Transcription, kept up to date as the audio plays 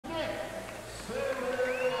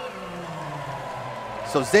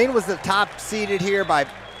So Zane was the top seeded here by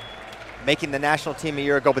making the national team a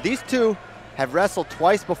year ago, but these two have wrestled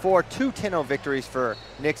twice before, 2 10-0 victories for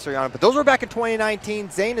Nick Suriano, but those were back in 2019.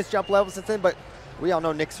 Zane has jumped levels since then, but we all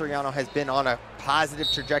know Nick Suriano has been on a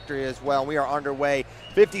positive trajectory as well. We are underway.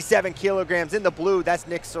 57 kilograms in the blue, that's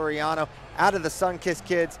Nick Suriano out of the Sunkist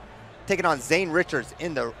kids, taking on Zane Richards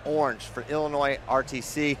in the orange for Illinois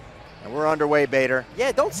RTC. And we're underway, Bader.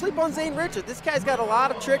 Yeah, don't sleep on Zane Richards. This guy's got a lot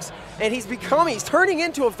of tricks, and he's turning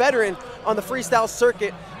into a veteran on the freestyle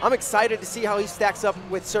circuit. I'm excited to see how he stacks up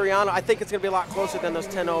with Suriano. I think it's going to be a lot closer than those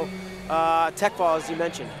 10-0 tech falls you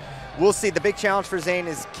mentioned. We'll see. The big challenge for Zane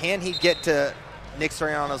is, can he get to Nick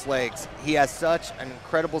Suriano's legs? He has such an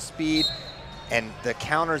incredible speed, and the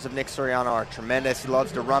counters of Nick Suriano are tremendous. He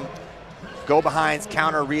loves to run, go behinds,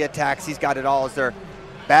 counter, re-attacks. He's got it all as they're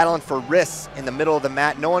battling for wrists in the middle of the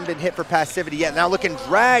mat. No one been hit for passivity yet. Now looking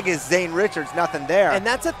drag is Zane Richards, nothing there. And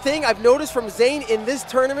that's a thing I've noticed from Zane in this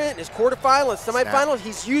tournament, his quarterfinal and semifinal.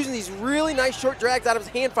 He's using these really nice short drags out of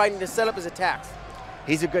his hand fighting to set up his attacks.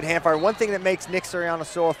 He's a good hand fighter. One thing that makes Nick Suriano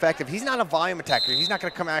so effective, he's not a volume attacker. He's not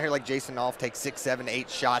going to come out here like Jason Nolf, take 6, 7, 8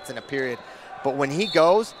 shots in a period. But when he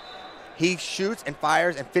goes, he shoots and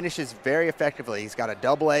fires and finishes very effectively. He's got a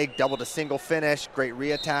double leg, double to single finish, great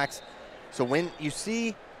re-attacks. So when you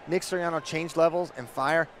see Nick Suriano change levels and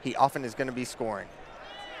fire, he often is going to be scoring.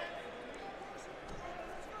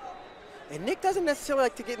 And Nick doesn't necessarily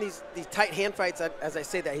like to get in these tight hand fights, as I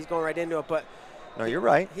say that. He's going right into it, but no, you're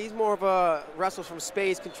right. He's more of a wrestle from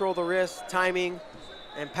space, control the wrist, timing,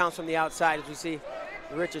 and pounce from the outside, as we see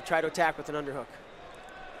Richard try to attack with an underhook.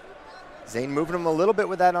 Zane moving him a little bit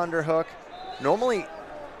with that underhook. Normally,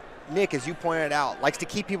 Nick, as you pointed out, likes to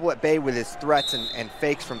keep people at bay with his threats and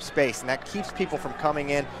fakes from space, and that keeps people from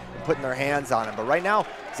coming in and putting their hands on him. But right now,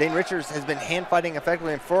 Zane Richards has been hand fighting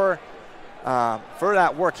effectively, and for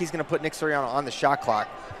that work, he's going to put Nick Suriano on the shot clock.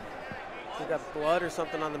 He got blood or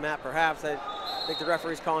something on the mat, perhaps. I think the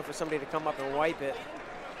referee's calling for somebody to come up and wipe it.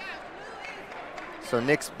 So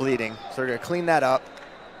Nick's bleeding, so they're going to clean that up,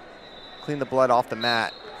 clean the blood off the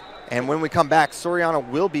mat. And when we come back, Suriano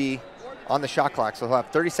will be on the shot clock, so he'll have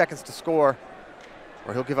 30 seconds to score,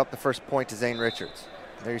 or he'll give up the first point to Zane Richards.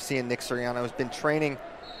 There you're seeing Nick Suriano has been training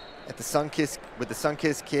at the Sunkist with the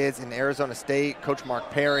Sunkist kids in Arizona State, Coach Mark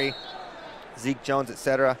Perry, Zeke Jones,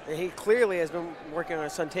 etc. And he clearly has been working on a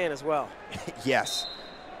suntan as well. Yes,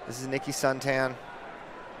 this is Nicky Suntan.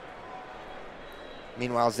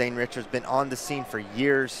 Meanwhile, Zane Richards has been on the scene for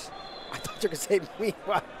years. I thought you were going to say,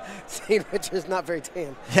 meanwhile, Zane Richards is not very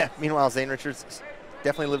tan. Yeah, meanwhile, Zane Richards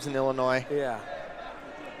definitely lives in Illinois. Yeah.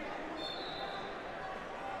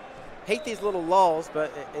 Hate these little lulls,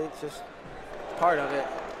 but it's just part of it.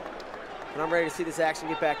 And I'm ready to see this action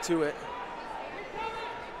get back to it.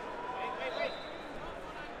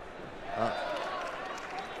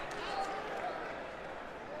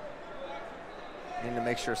 Need to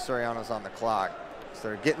make sure Suriano's on the clock. So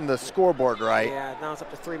they're getting the scoreboard right. Yeah, now it's up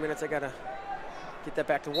to 3 minutes. I gotta get that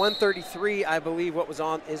back to 1:33, I believe what was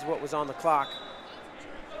on the clock.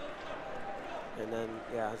 And then,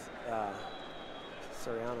 yeah,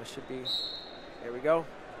 Suriano should be, there we go.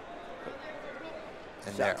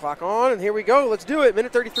 And Shot clock on, and here we go. Let's do it,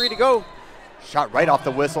 minute 33 to go. Shot right off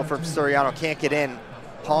the whistle from Suriano, can't get in.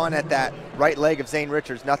 Pawing at that right leg of Zane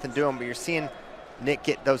Richards, nothing doing, but you're seeing Nick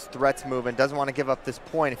get those threats moving. Doesn't want to give up this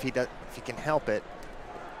point if he can help it.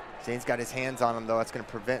 Zane's got his hands on him, though. That's going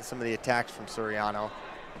to prevent some of the attacks from Suriano.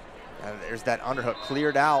 There's that underhook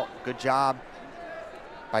cleared out. Good job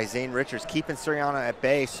by Zane Richards, keeping Suriano at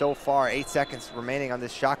bay so far. 8 seconds remaining on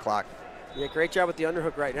this shot clock. Yeah, great job with the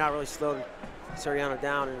underhook right now. Really slowed Suriano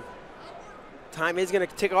down. And time is going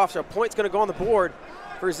to tick off, so a point's going to go on the board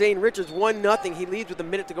for Zane Richards. 1-0. He leads with a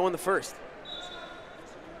minute to go in the first.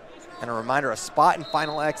 And a reminder, a spot in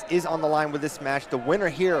Final X is on the line with this match. The winner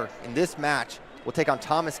here in this match will take on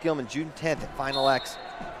Thomas Gilman June 10th at Final X.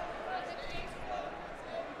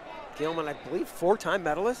 Gilman, I believe, 4-time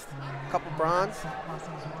medalist, a couple bronze,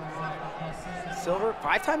 silver,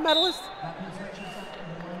 5-time medalist.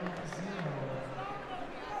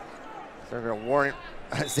 So they're going to warn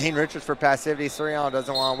Zane Richards for passivity. Suriano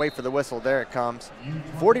doesn't want to wait for the whistle. There it comes.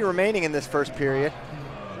 40 remaining in this first period.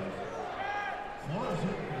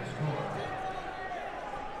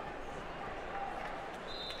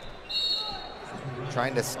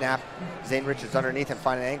 Trying to snap Zane Richards underneath and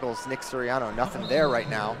find angles. Nick Suriano, nothing there right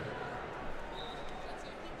now.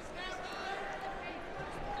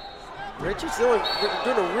 Richards doing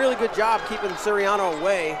a really good job keeping Suriano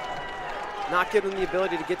away, not giving him the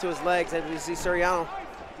ability to get to his legs. As we see Suriano.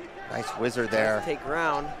 Nice whizzer there. Take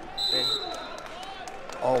ground. And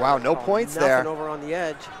oh, wow, no points there. Nothing over on the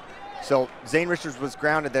edge. So Zane Richards was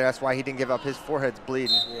grounded there. That's why he didn't give up. His forehead's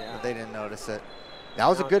bleeding, but they didn't notice it. That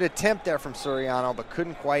was a good attempt there from Suriano, but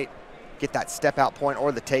couldn't quite get that step-out point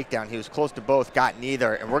or the takedown. He was close to both, got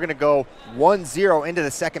neither. And we're going to go 1-0 into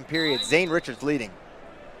the second period. Zane Richards leading.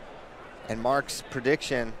 And Mark's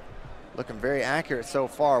prediction looking very accurate so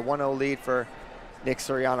far. 1-0 lead for Nick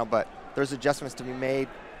Suriano, but there's adjustments to be made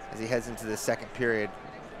as he heads into the second period.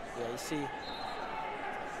 Yeah, you see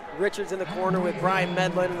Richards in the corner with Brian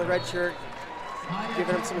Medlin in the red shirt,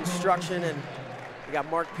 giving him some instruction, and we got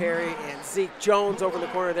Mark Perry and Zeke Jones over in the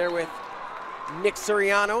corner there with Nick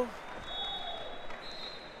Suriano.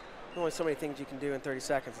 Only so many things you can do in 30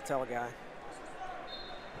 seconds to tell a guy.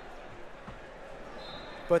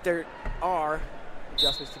 But there are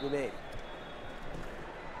adjustments to be made.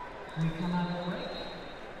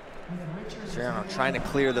 Suriano trying to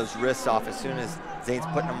clear those wrists off as soon as Zane's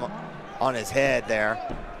putting them on his head there.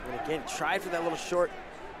 And again, tried for that little short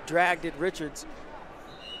drag, did Richards.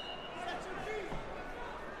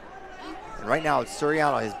 And right now it's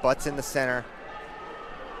Suriano, his butt's in the center.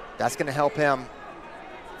 That's gonna help him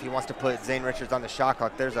if he wants to put Zane Richards on the shot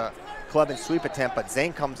clock. There's a club and sweep attempt, but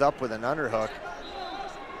Zane comes up with an underhook.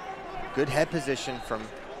 Good head position from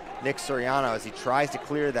Nick Suriano as he tries to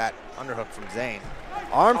clear that underhook from Zane.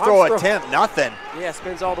 Arm throw attempt, nothing. Yeah,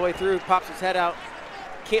 spins all the way through, pops his head out.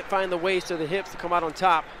 Can't find the waist or the hips to come out on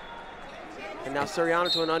top. And now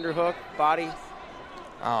Suriano to an underhook, body.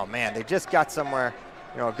 Oh man, they just got somewhere,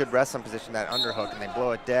 a good wrestling position, that underhook, and they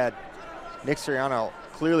blow it dead. Nick Suriano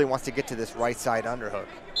clearly wants to get to this right side underhook.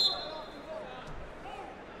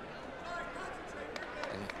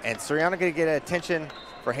 And Suriano gonna get attention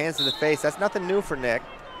for hands to the face. That's nothing new for Nick.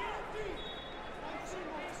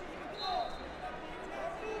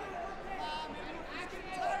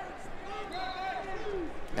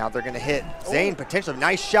 Now they're gonna hit Zane potentially.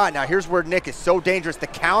 Nice shot. Now here's where Nick is so dangerous. The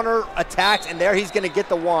counter attacks, and there he's gonna get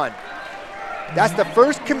the one. That's the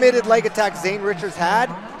first committed leg attack Zane Richards had,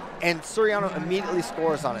 and Suriano immediately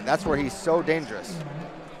scores on it. That's where he's so dangerous.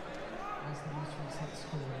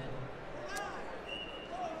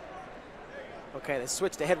 Okay, they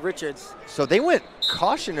switched to head Richards. So they went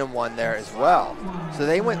caution in one there as well. So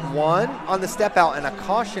they went one on the step out and a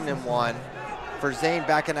caution in one for Zane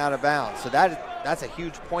backing out of bounds. So that's a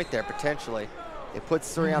huge point there potentially. It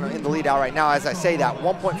puts Suriano in the lead out right now. As I say that,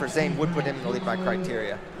 1 point for Zane would put him in the lead by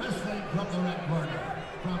criteria.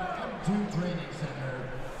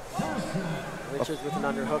 Richards with an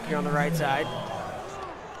underhook here on the right side.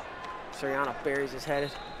 Suriano buries his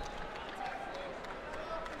head.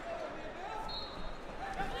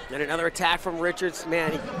 And another attack from Richards.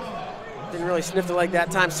 Man, he didn't really sniff the leg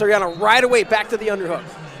that time. Suriano right away back to the underhook.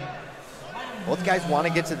 Both guys want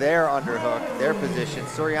to get to their underhook, their position.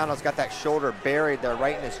 Suriano's got that shoulder buried there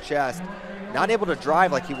right in his chest. Not able to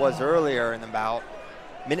drive like he was earlier in the bout.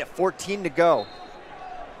 Minute 14 to go.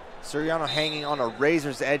 Suriano hanging on a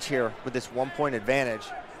razor's edge here with this 1 point advantage.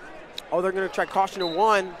 Oh, they're going to try caution in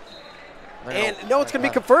one. And no, it's going to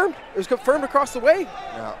be confirmed. It was confirmed across the way.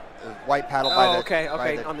 No, white paddle by the... okay,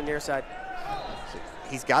 on the near side. So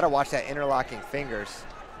he's got to watch that interlocking fingers.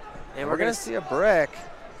 And we're going to see a brick.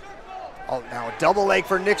 Oh, now a double leg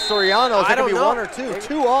for Nick Suriano. Is it going to be one or two? Maybe.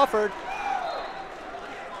 Two offered.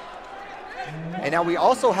 And now we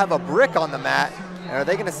also have a brick on the mat. And are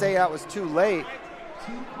they going to say that was too late?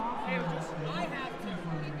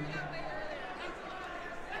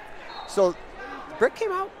 So brick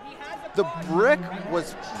came out? The brick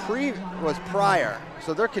was prior,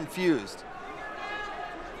 so they're confused.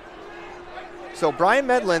 So Brian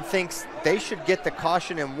Medlin thinks they should get the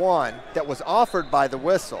caution in one that was offered by the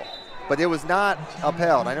whistle, but it was not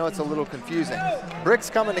upheld. I know it's a little confusing. Brick's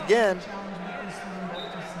coming again.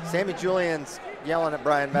 Sammy Julian's yelling at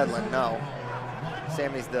Brian Medlin, no.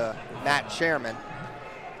 Sammy's the mat chairman.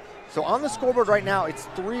 So on the scoreboard right now, it's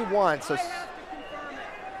 3-1, so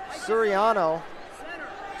Suriano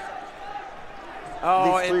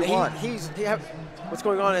leads 3-1. What's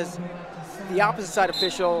going on is the opposite side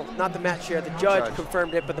official, not the mat chair, the judge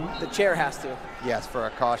confirmed it, but the chair has to. Yes, for a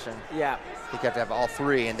caution. Yeah. I think you have to have all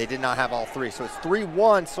three, and they did not have all three. So it's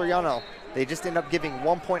 3-1 Suriano. They just end up giving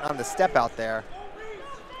 1 point on the step out there.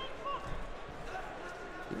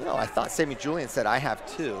 Even though I thought Sammy Julian said I have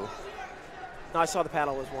two. No, I saw the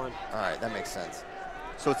paddle was one. All right, that makes sense.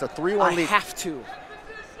 So it's a 3-1 lead. I have to.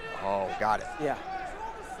 Oh, got it. Yeah.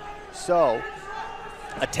 So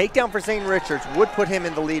a takedown for Zane Richards would put him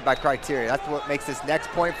in the lead by criteria. That's what makes this next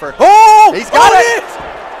point for. Oh! He's got it!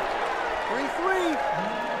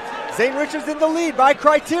 3-3. Zane Richards in the lead by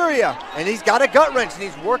criteria. And he's got a gut wrench, and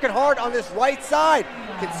he's working hard on this right side.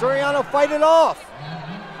 Can Suriano fight it off?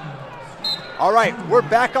 All right, we're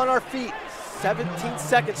back on our feet. 17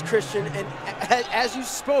 seconds, Christian, and as you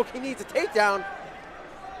spoke, he needs a takedown.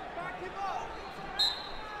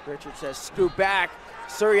 Richard says scoot back.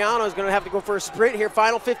 Suriano is going to have to go for a sprint here,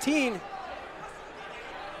 final 15.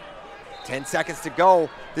 10 seconds to go.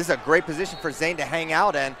 This is a great position for Zane to hang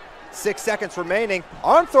out in. 6 seconds remaining.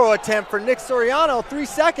 Arm throw attempt for Nick Suriano, 3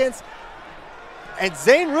 seconds. And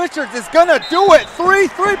Zane Richards is gonna do it.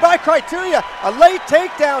 3-3 by criteria. A late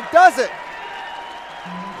takedown does it.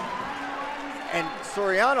 And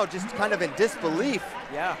Suriano just kind of in disbelief.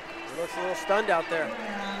 Yeah, he looks a little stunned out there.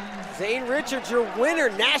 Zane Richards, your winner,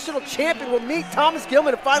 national champion, will meet Thomas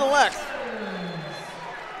Gilman at Final X.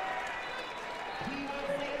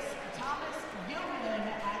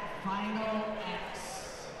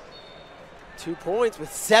 2 points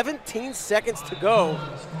with 17 seconds to go.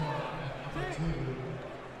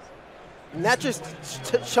 And that just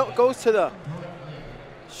goes to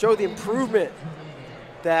show the improvement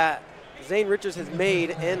that Zane Richards has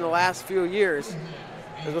made in the last few years.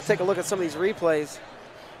 As we'll take a look at some of these replays.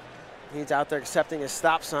 He's out there accepting his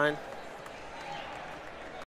stop sign.